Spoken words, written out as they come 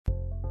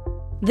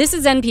This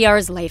is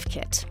NPR's Life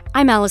Kit.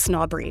 I'm Allison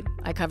Aubrey.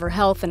 I cover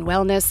health and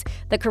wellness.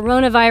 The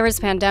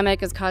coronavirus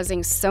pandemic is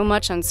causing so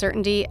much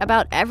uncertainty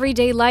about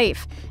everyday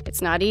life.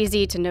 It's not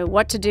easy to know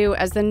what to do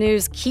as the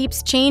news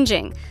keeps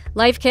changing.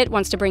 Life Kit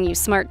wants to bring you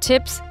smart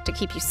tips to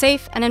keep you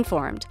safe and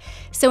informed.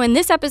 So in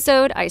this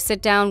episode, I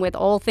sit down with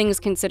All Things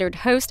Considered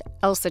host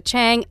Ailsa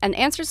Chang and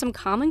answer some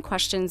common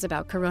questions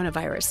about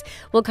coronavirus.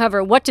 We'll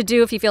cover what to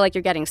do if you feel like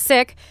you're getting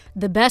sick,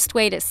 the best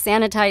way to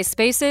sanitize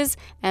spaces,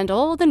 and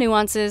all the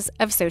nuances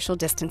of social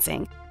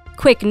distancing.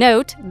 Quick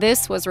note,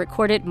 this was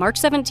recorded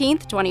March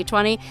 17th,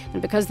 2020,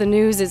 and because the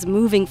news is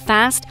moving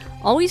fast,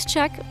 always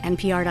check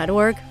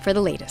npr.org for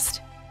the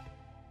latest.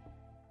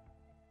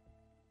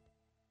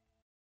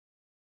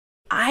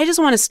 I just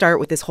want to start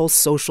with this whole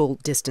social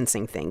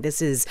distancing thing.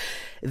 This is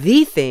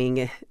the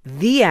thing,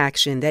 the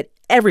action that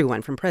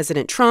everyone from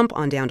President Trump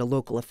on down to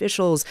local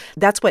officials,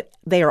 that's what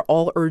they are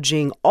all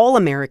urging all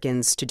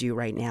Americans to do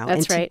right now.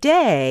 That's right.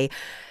 Today,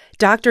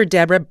 Dr.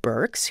 Deborah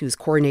Birx, who's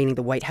coordinating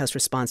the White House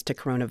response to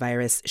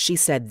coronavirus, she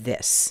said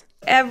this.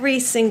 Every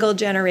single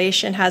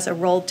generation has a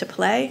role to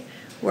play.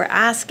 We're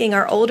asking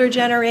our older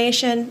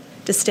generation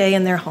to stay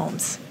in their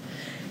homes.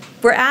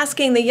 We're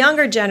asking the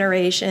younger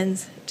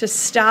generations to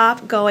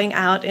stop going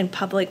out in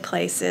public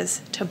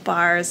places, to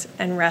bars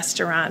and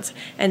restaurants,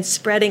 and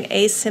spreading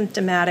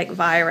asymptomatic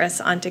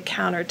virus onto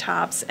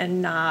countertops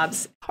and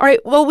knobs. All right,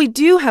 well, we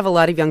do have a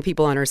lot of young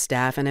people on our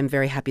staff, and I'm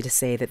very happy to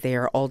say that they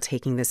are all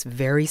taking this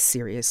very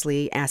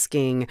seriously,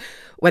 asking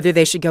whether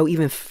they should go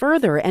even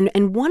further.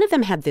 And one of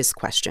them had this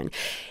question.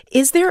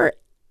 Is there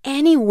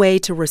any way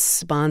to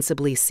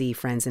responsibly see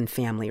friends and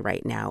family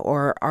right now,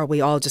 or are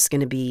we all just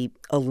going to be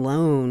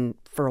alone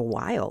for a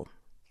while?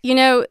 You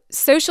know,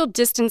 social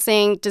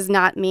distancing does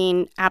not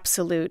mean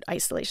absolute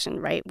isolation,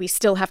 right? We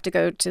still have to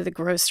go to the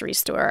grocery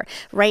store.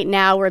 Right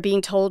now, we're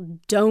being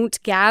told don't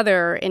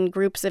gather in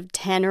groups of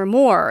 10 or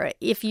more.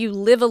 If you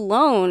live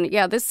alone,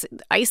 this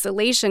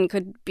isolation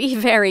could be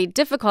very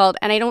difficult.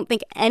 And I don't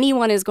think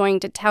anyone is going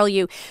to tell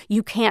you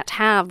you can't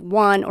have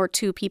one or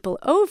two people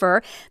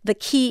over. The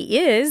key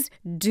is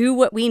do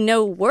what we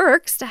know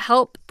works to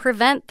help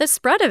prevent the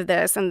spread of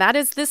this. And that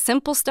is the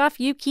simple stuff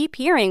you keep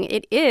hearing.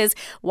 It is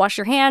wash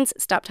your hands,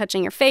 stop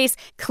touching your face,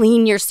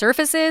 clean your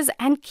surfaces,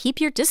 and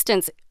keep your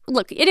distance.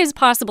 Look, it is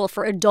possible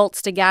for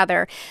adults to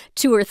gather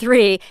 2 or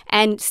 3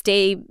 and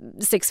stay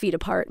 6 feet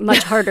apart.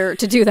 Much harder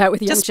to do that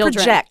with young just children.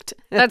 Just project.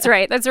 That's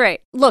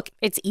right. Look,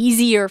 it's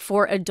easier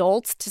for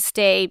adults to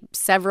stay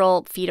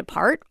several feet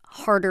apart,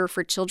 harder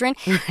for children.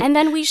 And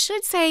then we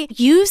should say,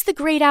 use the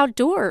great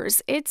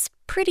outdoors. It's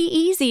pretty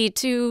easy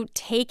to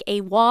take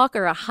a walk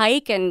or a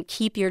hike and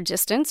keep your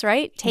distance,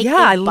 right? Take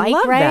a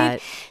bike ride.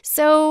 That.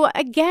 So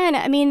again,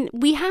 I mean,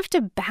 we have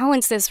to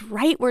balance this,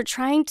 right? We're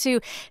trying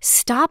to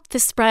stop the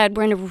spread.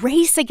 We're in a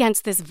race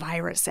against this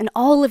virus. And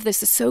all of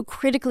this is so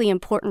critically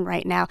important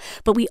right now.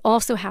 But we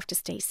also have to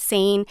stay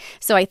sane.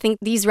 So I think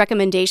these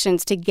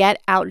recommendations to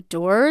get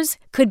outdoors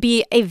could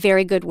be a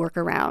very good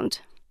workaround.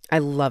 I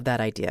love that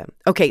idea.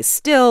 Okay,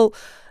 still,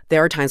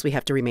 there are times we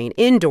have to remain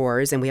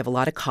indoors, and we have a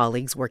lot of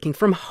colleagues working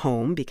from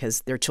home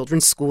because their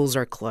children's schools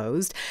are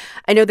closed.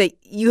 I know that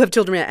you have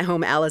children at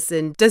home,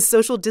 Allison. Does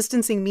social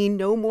distancing mean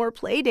no more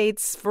play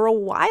dates for a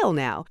while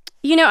now?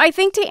 You know, I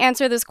think to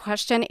answer this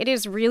question, it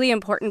is really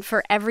important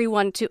for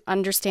everyone to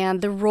understand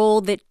the role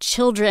that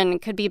children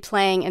could be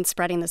playing in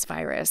spreading this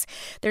virus.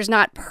 There's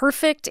not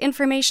perfect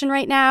information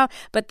right now,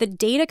 but the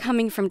data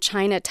coming from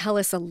China tell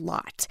us a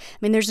lot. I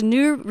mean, there's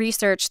new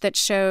research that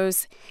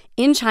shows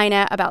in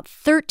China, about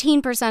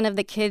 13% of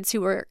the kids who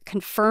were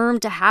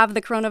confirmed to have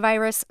the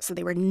coronavirus, so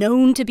they were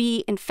known to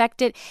be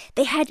infected,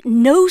 they had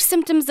no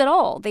symptoms at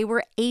all. They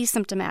were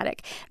asymptomatic.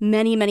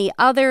 Many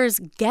others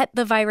get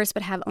the virus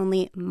but have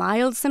only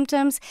mild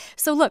symptoms.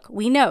 So look,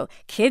 we know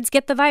kids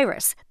get the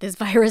virus. This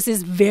virus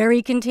is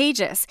very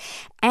contagious.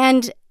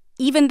 And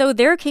even though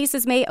their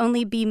cases may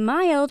only be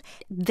mild,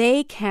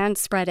 they can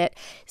spread it.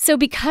 So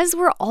because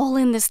we're all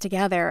in this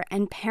together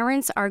and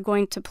parents are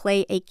going to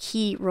play a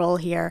key role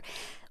here,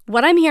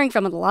 what I'm hearing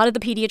from a lot of the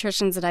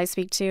pediatricians that I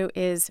speak to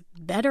is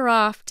better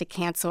off to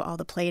cancel all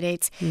the play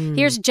dates.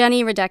 Here's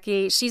Jenny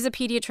Radecki. She's a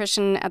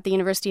pediatrician at the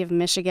University of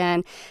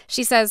Michigan.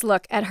 She says,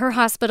 look, at her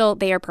hospital,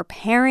 they are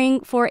preparing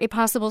for a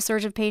possible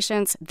surge of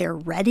patients. They're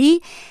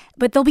ready,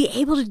 but they'll be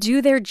able to do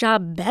their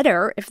job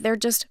better if there are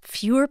just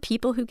fewer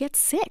people who get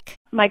sick.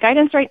 My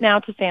guidance right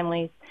now to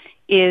families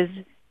is,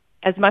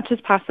 as much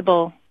as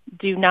possible,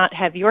 do not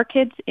have your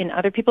kids in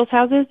other people's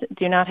houses.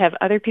 Do not have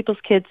other people's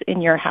kids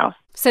in your house.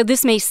 So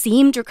this may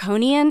seem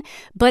draconian,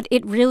 but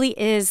it really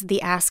is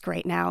the ask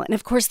right now. And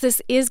of course,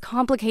 this is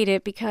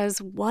complicated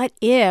because what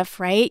if,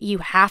 right, you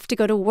have to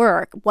go to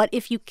work? What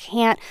if you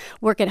can't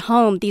work at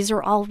home? These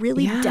are all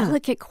really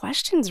delicate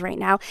questions right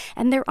now,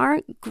 and there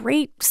aren't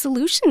great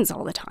solutions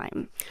all the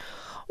time.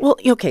 Well,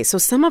 okay, so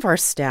some of our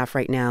staff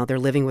right now, they're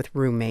living with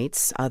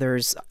roommates,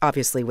 others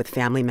obviously with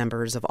family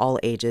members of all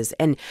ages.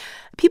 And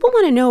people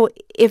want to know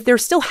if they're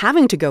still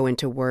having to go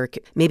into work,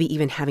 maybe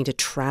even having to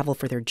travel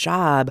for their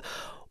job.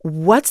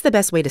 What's the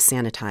best way to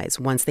sanitize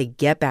once they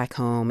get back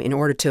home in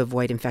order to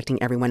avoid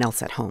infecting everyone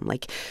else at home?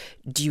 Like,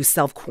 do you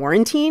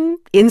self-quarantine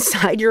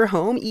inside your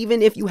home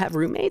even if you have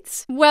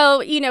roommates?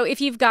 Well,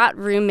 if you've got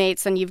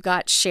roommates, then you've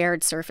got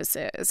shared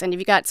surfaces. And if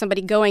you've got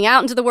somebody going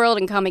out into the world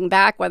and coming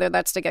back, whether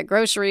that's to get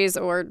groceries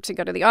or to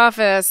go to the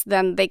office,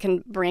 then they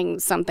can bring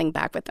something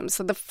back with them.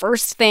 So the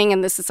first thing,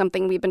 and this is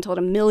something we've been told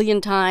a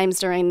million times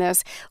during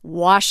this,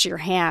 wash your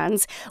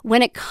hands.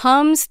 When it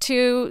comes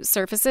to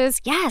surfaces,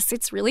 yes,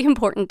 it's really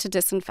important to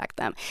disinfect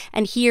them.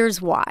 And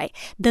here's why.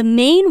 The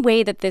main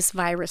way that this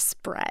virus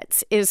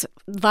spreads is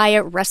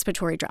via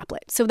respiratory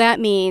droplets. So that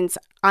means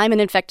I'm an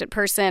infected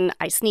person,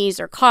 I sneeze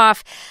or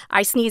cough,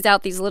 I sneeze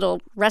out these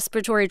little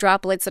respiratory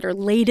droplets that are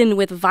laden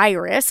with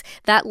virus.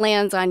 That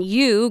lands on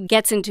you,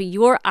 gets into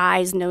your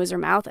eyes, nose, or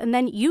mouth, and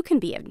then you can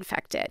be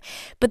infected.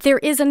 But there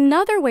is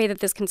another way that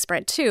this can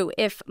spread too.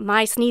 If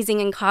my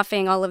sneezing and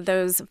coughing, all of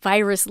those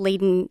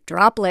virus-laden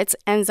droplets,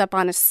 ends up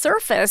on a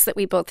surface that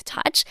we both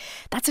touch,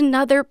 that's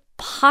another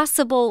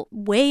possible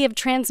way of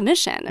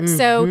transmission. Mm-hmm.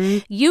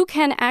 So you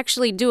can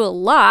actually do a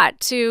lot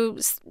to,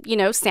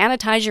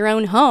 sanitize your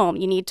own home.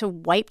 You need to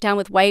wipe down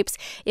with wipes.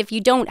 If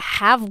you don't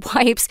have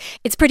wipes,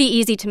 it's pretty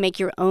easy to make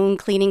your own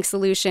cleaning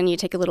solution. You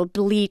take a little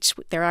bleach.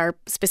 There are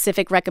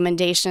specific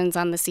recommendations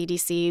on the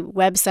CDC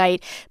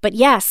website. But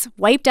yes,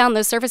 wipe down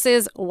those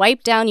surfaces,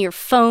 wipe down your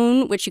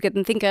phone, which you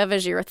can think of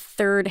as your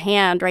third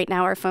hand. Right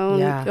now, our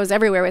phone goes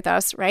everywhere with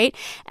us, right?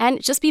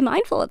 And just be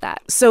mindful of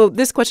that. So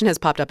this question has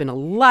popped up in a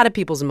lot of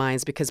people's minds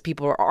because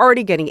people are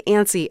already getting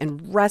antsy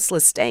and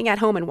restless, staying at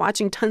home and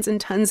watching tons and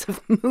tons of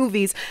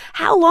movies.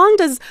 How long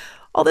does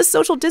all this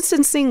social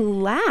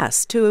distancing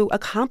last to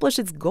accomplish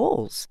its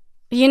goals?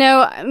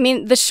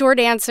 The short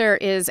answer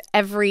is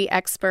every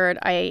expert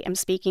I am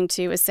speaking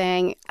to is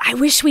saying, I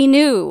wish we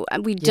knew.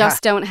 We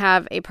just don't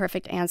have a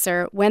perfect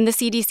answer. When the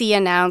CDC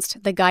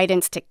announced the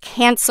guidance to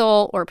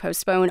cancel or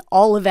postpone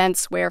all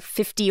events where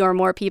 50 or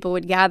more people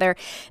would gather,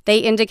 they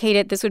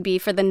indicated this would be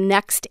for the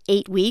next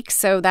 8 weeks.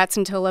 So that's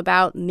until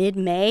about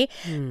mid-May.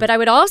 But I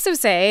would also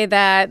say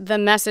that the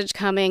message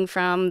coming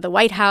from the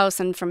White House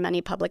and from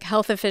many public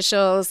health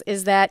officials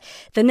is that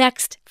the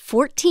next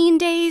 14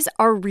 days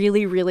are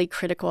really, really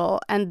critical.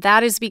 And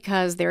that is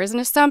because there is an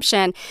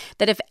assumption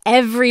that if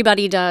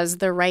everybody does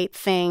the right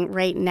thing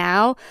right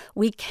now,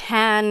 we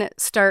can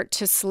start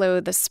to slow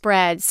the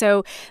spread.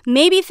 So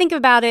maybe think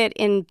about it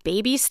in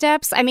baby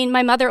steps.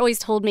 My mother always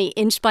told me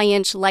inch by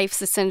inch,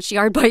 life's a cinch,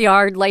 yard by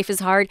yard, life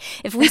is hard.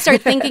 If we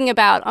start thinking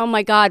about, oh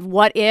my God,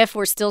 what if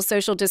we're still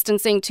social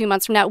distancing 2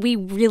 months from now, we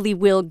really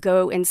will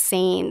go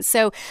insane.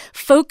 So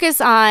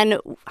focus on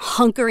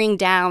hunkering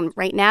down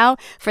right now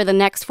for the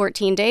next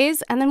 14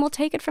 days, and then we'll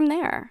take it from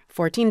there.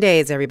 14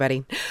 days,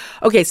 everybody.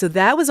 Okay, so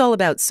that was all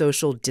about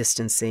social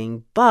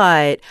distancing,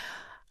 but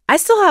I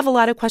still have a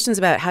lot of questions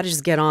about how to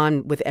just get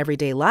on with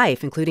everyday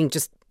life, including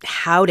just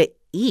how to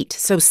eat.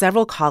 So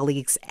several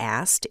colleagues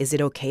asked, is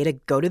it okay to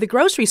go to the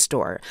grocery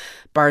store?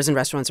 Bars and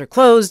restaurants are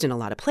closed in a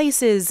lot of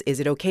places. Is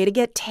it okay to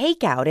get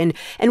takeout?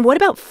 And what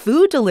about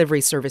food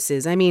delivery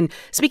services?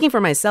 Speaking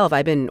for myself,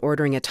 I've been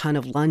ordering a ton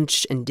of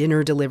lunch and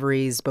dinner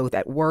deliveries, both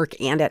at work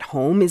and at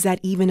home. Is that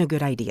even a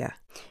good idea?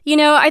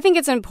 I think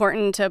it's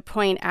important to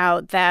point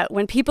out that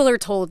when people are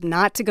told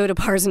not to go to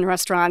bars and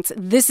restaurants,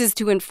 this is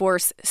to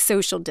enforce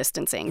social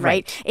distancing,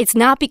 right? It's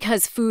not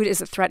because food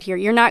is a threat here.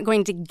 You're not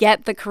going to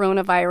get the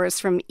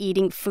coronavirus from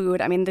eating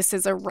food. This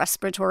is a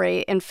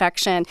respiratory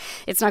infection.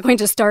 It's not going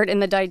to start in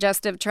the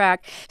digestive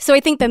tract. So I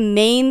think the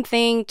main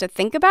thing to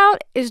think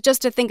about is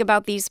just to think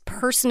about these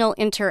personal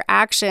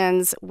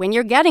interactions when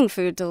you're getting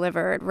food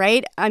delivered,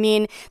 right?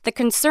 The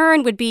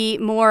concern would be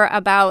more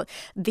about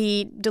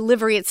the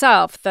delivery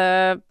itself,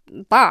 the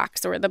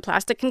box or the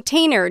plastic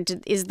container.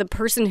 Is the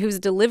person who's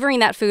delivering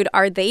that food,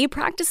 are they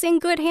practicing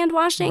good hand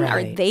washing? Right.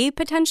 Are they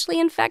potentially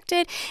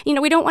infected?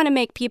 We don't want to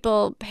make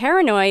people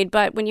paranoid,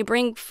 but when you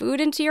bring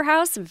food into your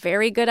house,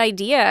 very good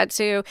idea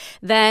to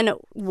then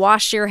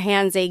wash your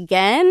hands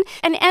again.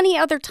 And any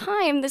other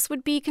time, this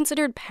would be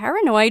considered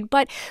paranoid,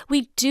 but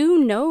we do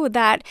know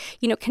that,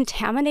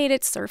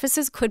 contaminated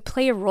surfaces could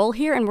play a role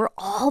here, and we're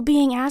all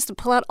being asked to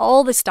pull out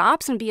all the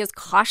stops and be as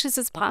cautious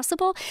as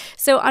possible.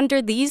 So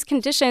under these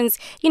conditions,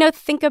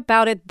 think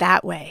about it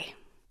that way.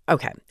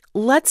 Okay.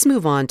 Let's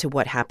move on to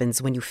what happens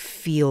when you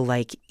feel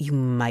like you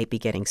might be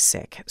getting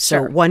sick.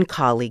 So one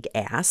colleague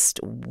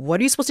asked, what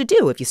are you supposed to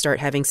do if you start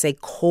having, say,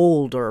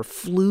 cold or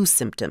flu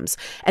symptoms?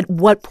 At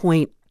what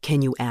point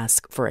can you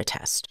ask for a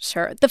test?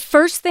 Sure. The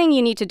first thing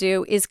you need to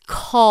do is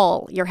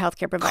call your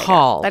healthcare provider.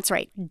 Call. That's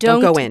right.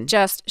 Don't go in.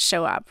 Just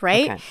show up,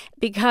 right? Okay.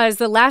 Because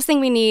the last thing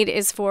we need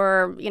is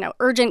for,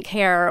 urgent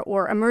care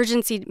or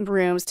emergency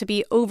rooms to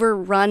be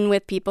overrun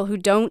with people who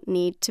don't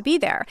need to be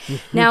there.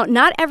 Mm-hmm. Now,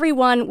 not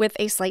everyone with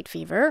a slight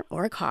fever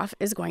or a cough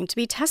is going to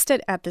be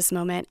tested at this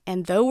moment.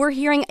 And though we're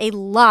hearing a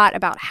lot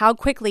about how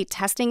quickly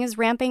testing is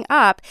ramping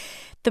up,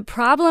 The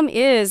problem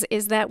is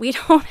that we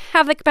don't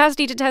have the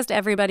capacity to test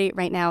everybody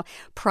right now.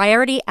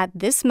 Priority at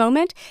this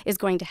moment is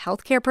going to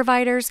healthcare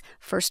providers,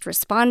 first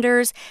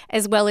responders,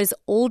 as well as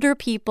older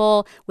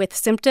people with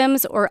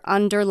symptoms or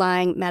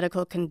underlying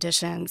medical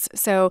conditions.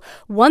 So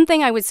one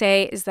thing I would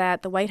say is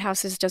that the White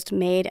House has just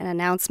made an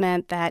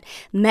announcement that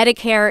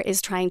Medicare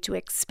is trying to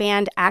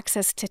expand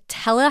access to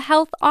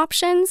telehealth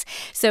options.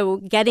 So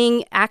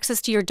getting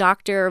access to your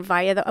doctor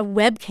via a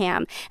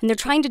webcam. And they're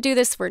trying to do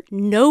this for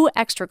no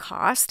extra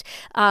cost.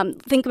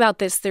 Think about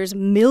this. There's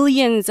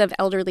millions of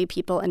elderly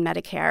people in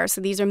Medicare.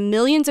 So these are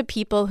millions of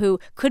people who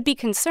could be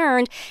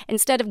concerned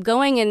instead of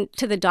going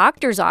into the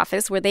doctor's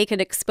office where they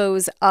could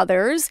expose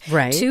others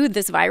to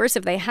this virus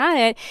if they had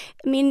it.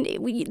 I mean,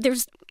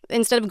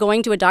 instead of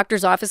going to a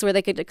doctor's office where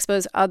they could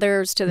expose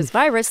others to this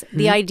virus,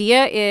 the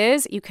idea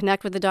is you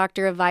connect with the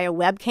doctor via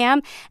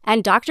webcam,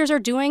 and doctors are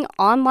doing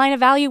online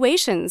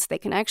evaluations. They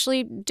can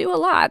actually do a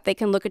lot. They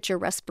can look at your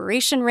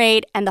respiration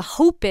rate, and the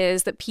hope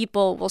is that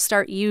people will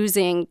start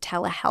using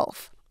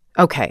telehealth.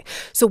 Okay,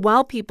 so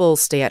while people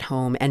stay at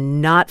home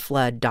and not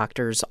flood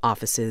doctors'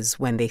 offices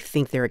when they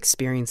think they're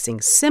experiencing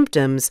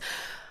symptoms,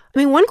 I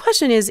mean, one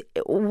question is,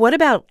 what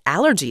about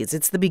allergies?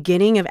 It's the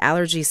beginning of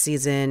allergy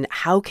season.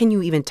 How can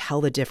you even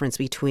tell the difference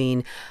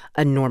between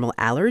a normal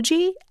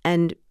allergy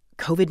and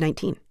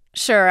COVID-19?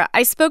 Sure.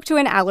 I spoke to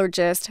an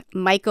allergist,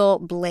 Michael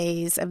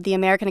Blaze of the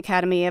American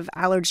Academy of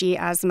Allergy,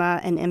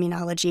 Asthma, and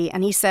Immunology,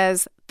 and he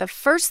says the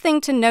first thing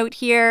to note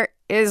here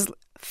is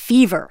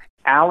fever.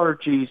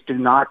 Allergies do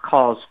not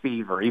cause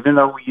fever. Even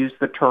though we use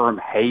the term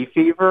hay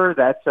fever,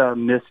 that's a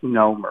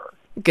misnomer.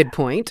 Good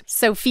point.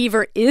 So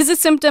fever is a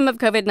symptom of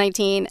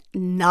COVID-19,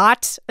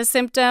 not a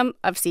symptom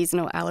of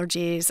seasonal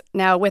allergies.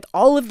 Now, with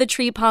all of the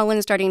tree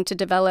pollen starting to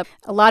develop,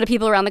 a lot of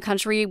people around the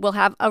country will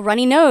have a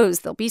runny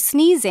nose. They'll be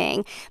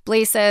sneezing.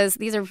 Blaze says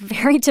these are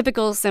very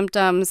typical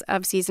symptoms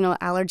of seasonal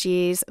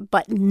allergies,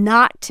 but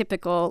not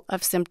typical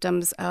of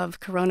symptoms of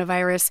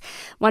coronavirus.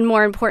 One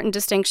more important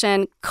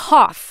distinction,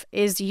 cough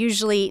is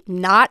usually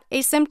not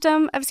a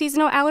symptom of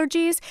seasonal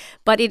allergies,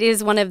 but it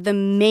is one of the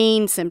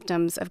main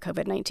symptoms of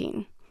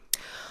COVID-19.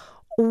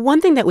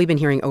 One thing that we've been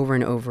hearing over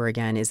and over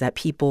again is that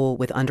people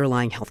with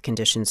underlying health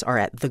conditions are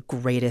at the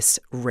greatest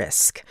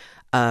risk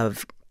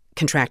of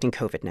contracting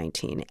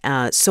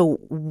COVID-19. So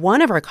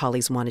one of our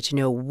colleagues wanted to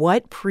know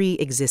what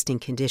pre-existing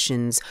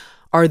conditions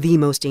are the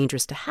most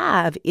dangerous to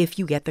have if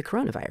you get the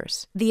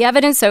coronavirus. The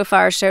evidence so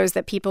far shows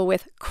that people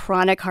with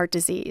chronic heart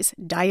disease,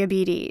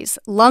 diabetes,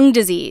 lung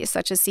disease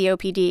such as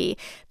COPD,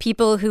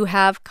 people who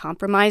have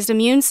compromised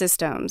immune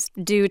systems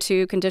due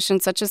to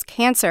conditions such as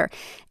cancer.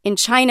 In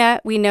China,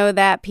 we know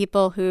that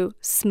people who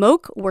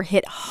smoke were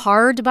hit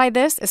hard by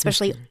this,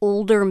 especially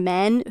older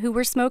men who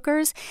were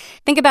smokers.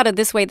 Think about it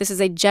this way. This is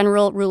a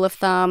general rule of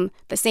thumb.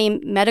 The same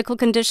medical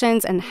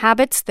conditions and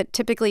habits that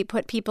typically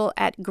put people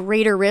at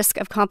greater risk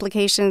of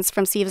complications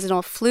from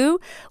seasonal flu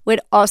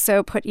would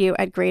also put you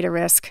at greater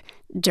risk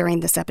during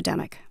this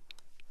epidemic.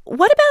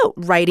 What about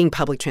riding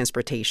public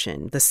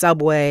transportation, the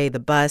subway, the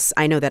bus?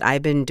 I know that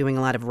I've been doing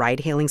a lot of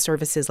ride-hailing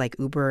services like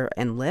Uber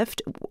and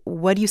Lyft.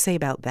 What do you say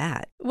about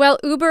that? Well,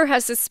 Uber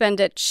has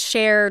suspended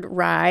shared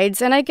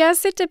rides, and I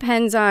guess it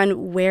depends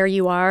on where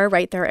you are,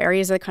 right? There are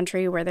areas of the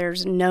country where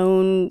there's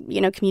known,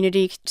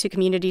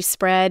 community-to-community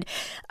spread.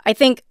 I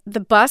think the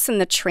bus and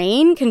the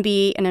train can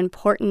be an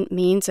important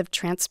means of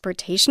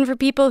transportation for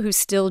people who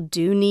still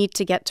do need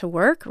to get to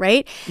work,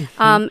 right?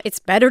 It's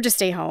better to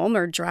stay home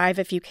or drive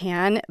if you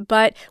can,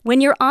 but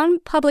when you're on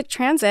public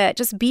transit,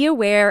 just be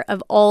aware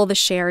of all the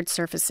shared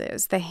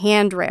surfaces, the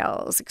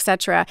handrails,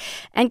 etc.,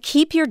 and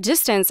keep your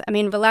distance. I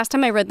mean, the last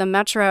time I read the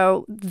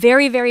Metro,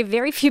 very, very,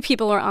 very few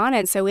people are on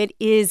it, so it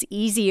is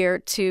easier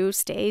to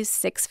stay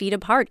 6 feet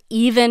apart,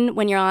 even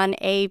when you're on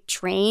a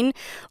train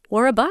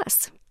or a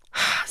bus.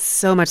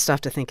 So much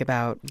stuff to think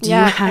about. Do you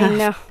have I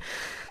know.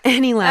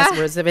 Any last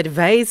words of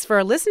advice for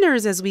our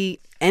listeners as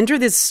we enter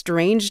this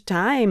strange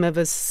time of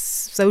a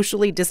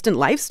socially distant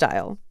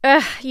lifestyle?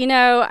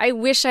 I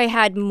wish I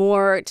had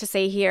more to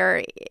say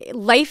here.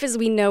 Life as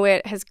we know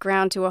it has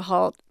ground to a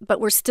halt,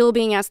 but we're still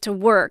being asked to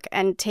work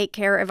and take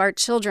care of our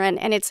children.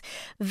 And it's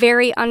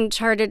very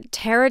uncharted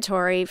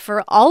territory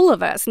for all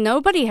of us.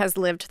 Nobody has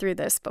lived through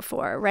this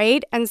before,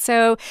 right? And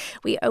so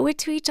we owe it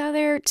to each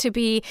other to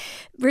be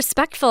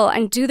respectful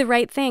and do the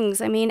right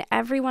things. I mean,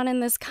 everyone in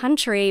this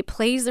country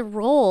plays a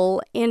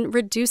role in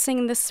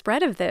reducing the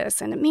spread of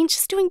this. And it means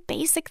just doing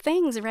basic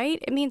things, right?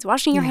 It means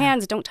washing your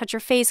hands, don't touch your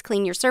face,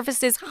 clean your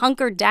surfaces,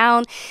 hunker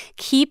down,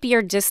 keep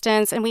your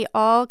distance. And we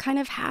all kind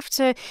of have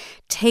to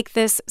take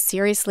this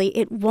seriously.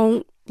 It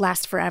won't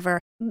last forever.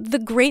 The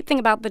great thing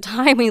about the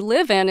time we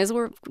live in is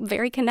we're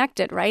very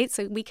connected, right?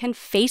 So we can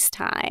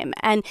FaceTime,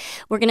 and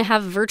we're going to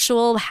have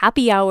virtual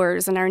happy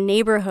hours in our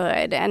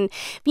neighborhood. And,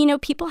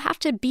 people have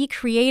to be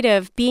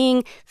creative.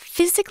 Being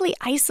physically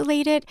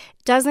isolated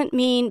doesn't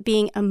mean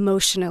being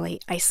emotionally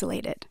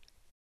isolated.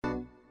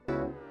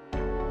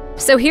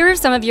 So here are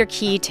some of your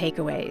key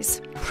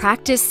takeaways.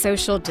 Practice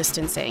social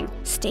distancing.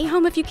 Stay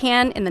home if you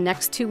can in the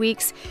next 2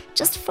 weeks.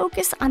 Just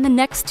focus on the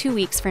next 2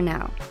 weeks for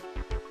now.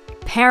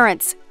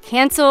 Parents,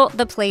 cancel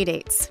the play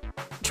dates.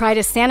 Try to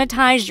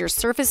sanitize your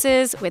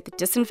surfaces with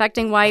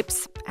disinfecting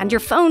wipes and your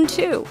phone,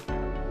 too.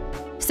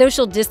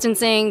 Social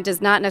distancing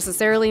does not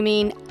necessarily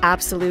mean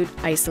absolute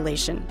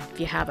isolation. If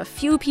you have a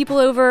few people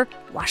over,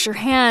 wash your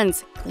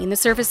hands, clean the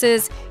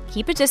surfaces,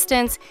 keep a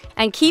distance,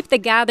 and keep the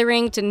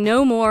gathering to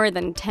no more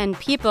than 10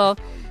 people.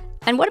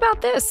 And what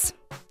about this?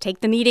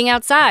 Take the meeting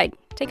outside.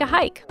 Take a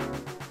hike.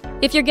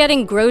 If you're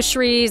getting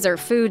groceries or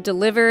food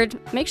delivered,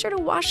 make sure to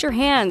wash your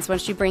hands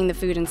once you bring the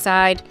food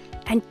inside,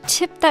 and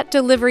tip that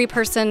delivery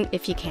person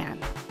if you can.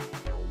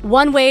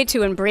 One way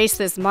to embrace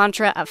this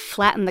mantra of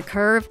flatten the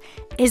curve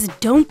is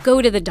don't go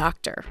to the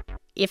doctor.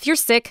 If you're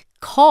sick,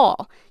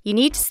 call. You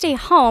need to stay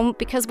home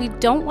because we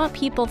don't want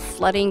people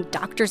flooding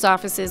doctors'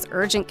 offices,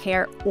 urgent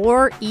care,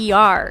 or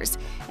ERs.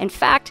 In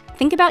fact,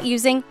 think about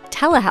using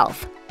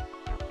telehealth.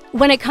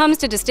 When it comes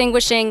to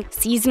distinguishing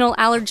seasonal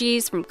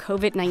allergies from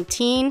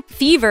COVID-19,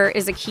 fever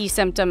is a key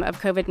symptom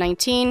of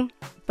COVID-19,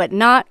 but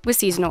not with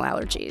seasonal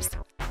allergies.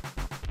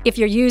 If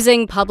you're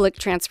using public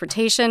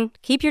transportation,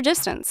 keep your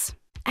distance.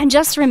 And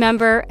just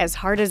remember, as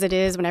hard as it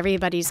is when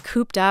everybody's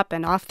cooped up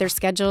and off their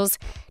schedules,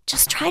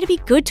 just try to be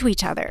good to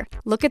each other.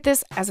 Look at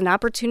this as an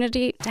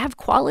opportunity to have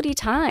quality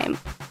time.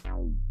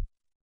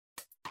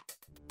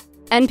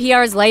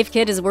 NPR's Life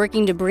Kit is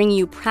working to bring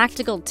you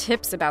practical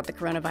tips about the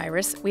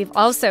coronavirus. We've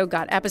also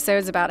got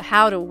episodes about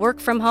how to work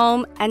from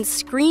home and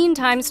screen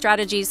time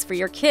strategies for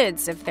your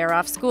kids if they're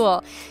off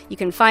school. You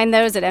can find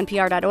those at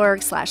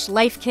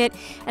npr.org/lifekit,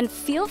 and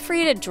feel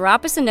free to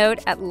drop us a note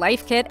at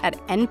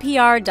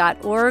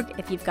lifekit@npr.org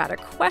if you've got a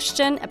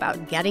question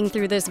about getting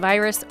through this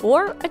virus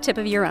or a tip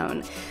of your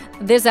own.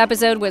 This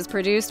episode was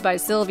produced by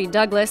Sylvie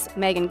Douglas.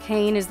 Megan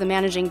Kane is the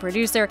managing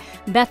producer.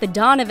 Beth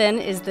Donovan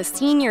is the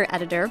senior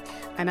editor.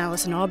 I'm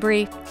Allison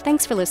Aubrey.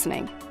 Thanks for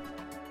listening.